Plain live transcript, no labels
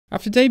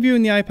After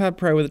debuting the iPad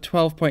Pro with a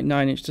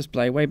 12.9-inch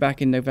display way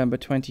back in November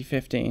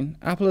 2015,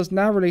 Apple has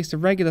now released a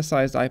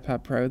regular-sized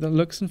iPad Pro that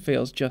looks and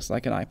feels just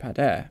like an iPad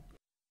Air.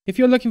 If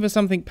you're looking for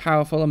something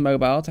powerful and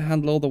mobile to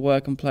handle all the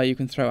work and play you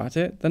can throw at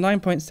it, the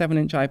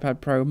 9.7-inch iPad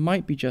Pro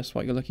might be just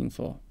what you're looking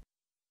for.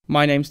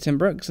 My name's Tim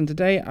Brooks, and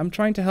today I'm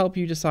trying to help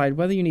you decide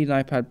whether you need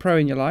an iPad Pro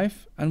in your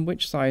life and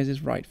which size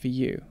is right for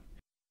you.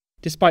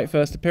 Despite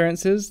first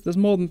appearances, there's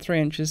more than 3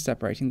 inches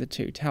separating the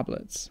two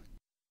tablets.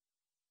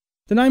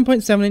 The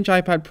 9.7-inch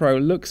iPad Pro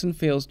looks and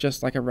feels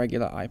just like a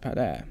regular iPad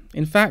Air.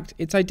 In fact,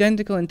 it's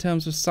identical in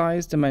terms of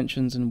size,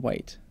 dimensions, and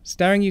weight.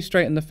 Staring you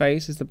straight in the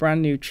face is the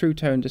brand new True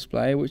Tone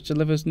display, which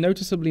delivers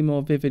noticeably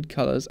more vivid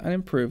colours and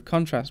improved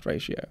contrast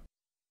ratio.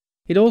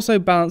 It also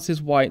balances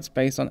whites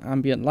based on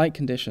ambient light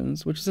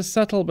conditions, which is a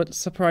subtle but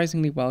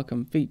surprisingly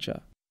welcome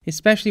feature,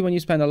 especially when you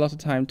spend a lot of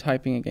time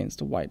typing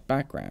against a white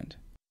background.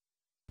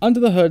 Under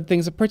the hood,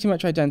 things are pretty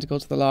much identical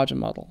to the larger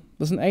model.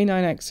 There's an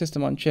A9X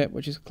system on chip,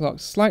 which is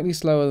clocked slightly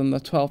slower than the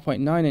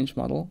 12.9-inch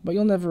model, but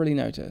you'll never really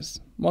notice.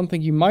 One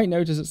thing you might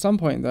notice at some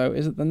point, though,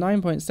 is that the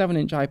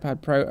 9.7-inch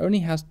iPad Pro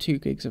only has 2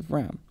 gigs of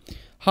RAM,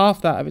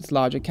 half that of its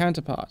larger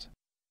counterpart.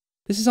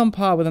 This is on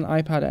par with an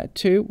iPad Air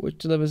 2, which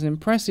delivers an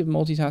impressive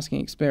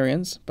multitasking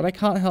experience, but I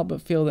can't help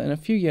but feel that in a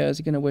few years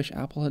you're going to wish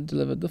Apple had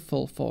delivered the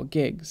full 4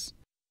 gigs.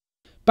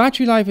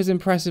 Battery life is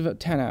impressive at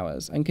 10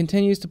 hours and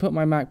continues to put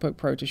my MacBook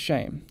Pro to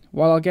shame.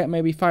 While I'll get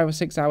maybe 5 or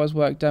 6 hours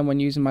work done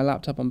when using my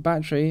laptop on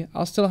battery,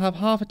 I'll still have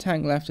half a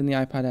tank left in the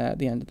iPad Air at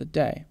the end of the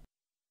day.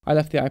 I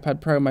left the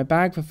iPad Pro in my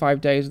bag for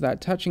 5 days without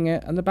touching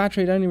it, and the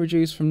battery had only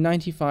reduced from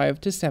 95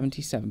 to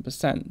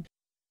 77%.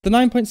 The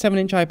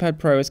 9.7-inch iPad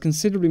Pro is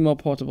considerably more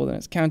portable than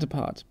its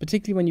counterpart,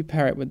 particularly when you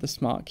pair it with the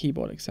smart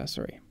keyboard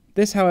accessory.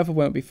 This, however,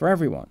 won't be for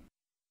everyone.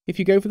 If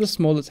you go for the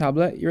smaller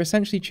tablet, you're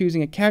essentially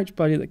choosing a couch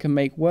buddy that can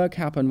make work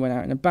happen when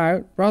out and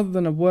about, rather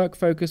than a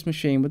work-focused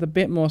machine with a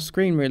bit more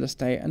screen real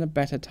estate and a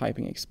better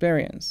typing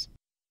experience.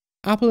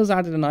 Apple has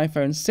added an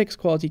iPhone 6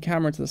 quality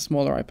camera to the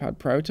smaller iPad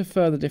Pro to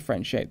further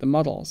differentiate the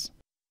models.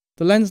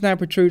 The lens now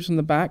protrudes from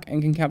the back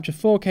and can capture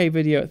 4K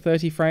video at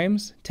 30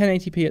 frames,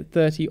 1080p at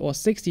 30 or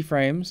 60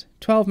 frames,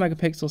 12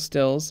 megapixel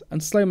stills,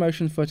 and slow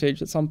motion footage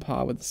that's on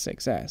par with the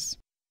 6S.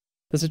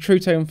 There's a True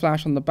Tone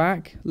flash on the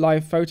back,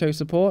 live photo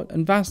support,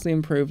 and vastly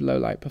improved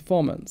low-light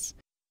performance.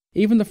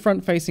 Even the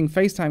front-facing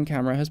FaceTime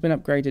camera has been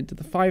upgraded to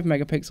the 5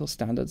 megapixel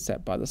standard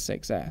set by the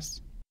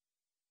 6S.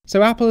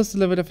 So Apple has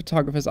delivered a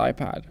photographer's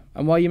iPad,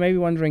 and while you may be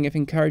wondering if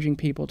encouraging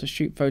people to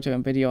shoot photo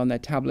and video on their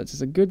tablets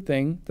is a good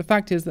thing, the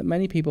fact is that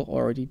many people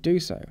already do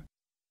so.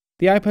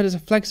 The iPad is a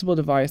flexible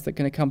device that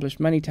can accomplish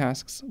many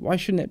tasks. Why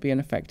shouldn't it be an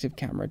effective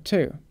camera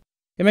too?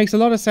 It makes a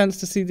lot of sense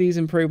to see these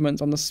improvements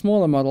on the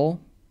smaller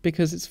model,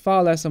 because it's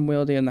far less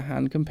unwieldy in the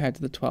hand compared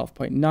to the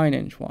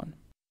 12.9-inch one.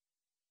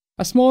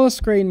 A smaller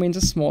screen means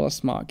a smaller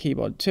smart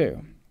keyboard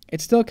too. It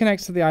still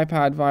connects to the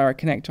iPad via a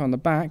connector on the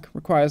back,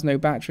 requires no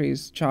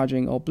batteries,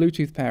 charging, or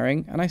Bluetooth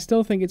pairing, and I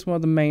still think it's one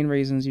of the main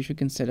reasons you should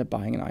consider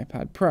buying an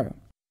iPad Pro.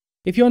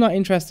 If you're not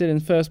interested in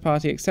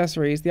first-party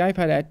accessories, the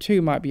iPad Air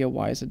 2 might be a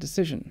wiser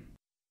decision.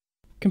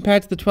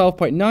 Compared to the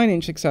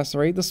 12.9-inch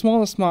accessory, the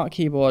smaller smart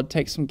keyboard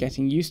takes some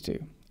getting used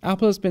to.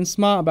 Apple has been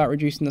smart about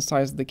reducing the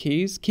size of the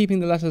keys,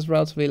 keeping the letters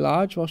relatively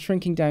large while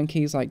shrinking down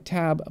keys like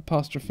tab,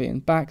 apostrophe,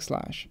 and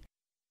backslash.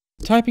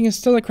 Typing is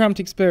still a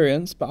cramped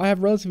experience, but I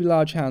have relatively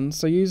large hands,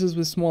 so users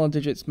with smaller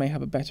digits may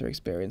have a better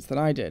experience than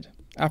I did.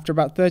 After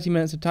about 30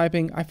 minutes of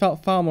typing, I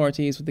felt far more at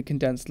ease with the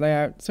condensed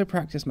layout, so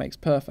practice makes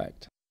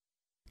perfect.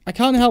 I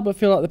can't help but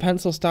feel like the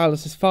pencil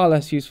stylus is far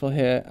less useful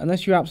here,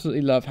 unless you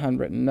absolutely love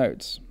handwritten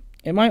notes.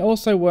 It might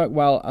also work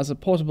well as a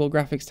portable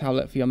graphics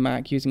tablet for your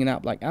Mac using an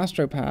app like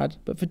AstroPad,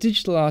 but for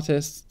digital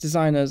artists,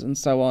 designers, and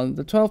so on,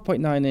 the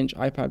 12.9-inch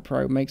iPad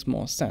Pro makes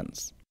more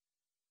sense.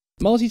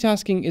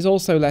 Multitasking is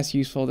also less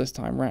useful this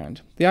time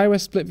round. The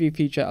iOS split view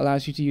feature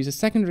allows you to use a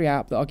secondary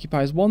app that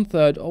occupies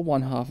 1/3 or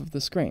 1/2 of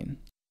the screen.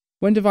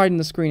 When dividing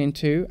the screen in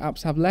two,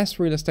 apps have less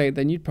real estate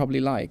than you'd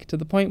probably like, to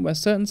the point where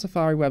certain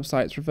Safari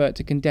websites revert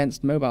to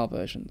condensed mobile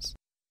versions.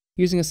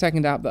 Using a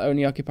second app that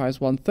only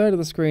occupies 1/3 of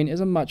the screen is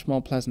a much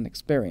more pleasant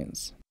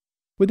experience.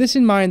 With this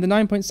in mind, the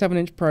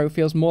 9.7-inch Pro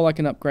feels more like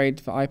an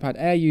upgrade for iPad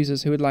Air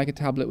users who would like a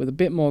tablet with a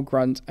bit more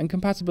grunt and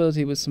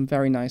compatibility with some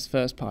very nice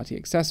first-party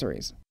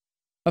accessories.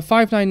 At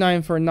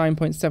 $599 for a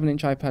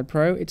 9.7-inch iPad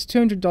Pro, it's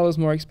 $200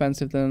 more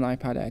expensive than an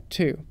iPad Air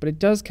 2, but it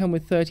does come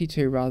with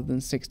 32 rather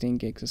than 16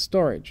 gigs of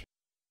storage.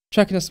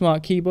 Chuck in a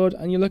smart keyboard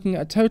and you're looking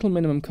at a total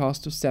minimum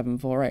cost of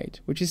 $748,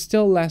 which is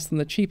still less than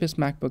the cheapest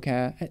MacBook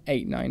Air at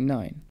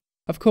 $899.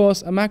 Of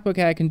course, a MacBook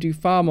Air can do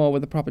far more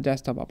with a proper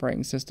desktop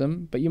operating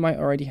system, but you might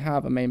already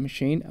have a main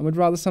machine and would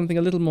rather something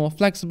a little more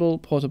flexible,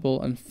 portable,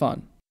 and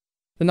fun.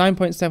 The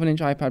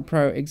 9.7-inch iPad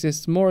Pro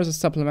exists more as a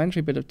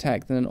supplementary bit of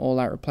tech than an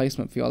all-out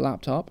replacement for your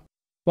laptop.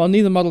 While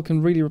neither model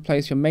can really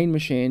replace your main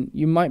machine,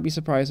 you might be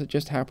surprised at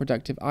just how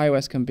productive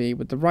iOS can be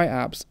with the right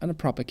apps and a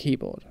proper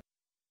keyboard.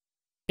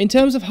 In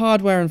terms of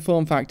hardware and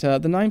form factor,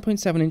 the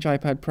 9.7-inch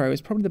iPad Pro is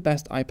probably the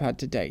best iPad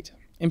to date.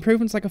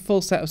 Improvements like a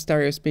full set of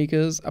stereo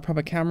speakers, a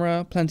proper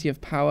camera, plenty of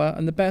power,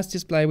 and the best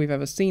display we've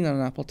ever seen on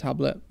an Apple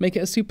tablet make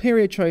it a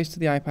superior choice to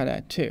the iPad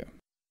Air 2.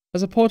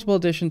 As a portable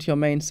addition to your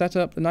main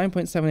setup, the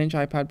 9.7-inch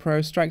iPad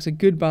Pro strikes a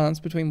good balance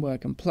between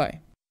work and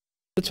play.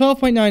 The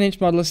 12.9-inch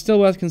model is still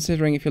worth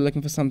considering if you're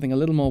looking for something a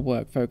little more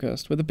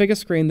work-focused, with a bigger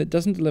screen that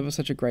doesn't deliver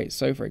such a great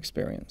sofa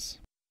experience.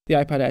 The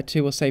iPad Air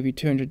 2 will save you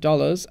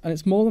 $200, and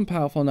it's more than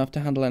powerful enough to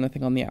handle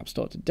anything on the App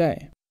Store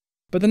today.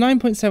 But the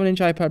 9.7-inch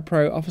iPad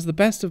Pro offers the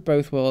best of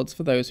both worlds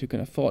for those who can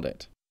afford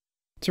it.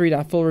 To read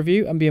our full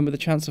review and be in with a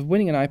chance of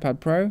winning an iPad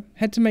Pro,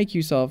 head to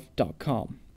MakeUseOf.com.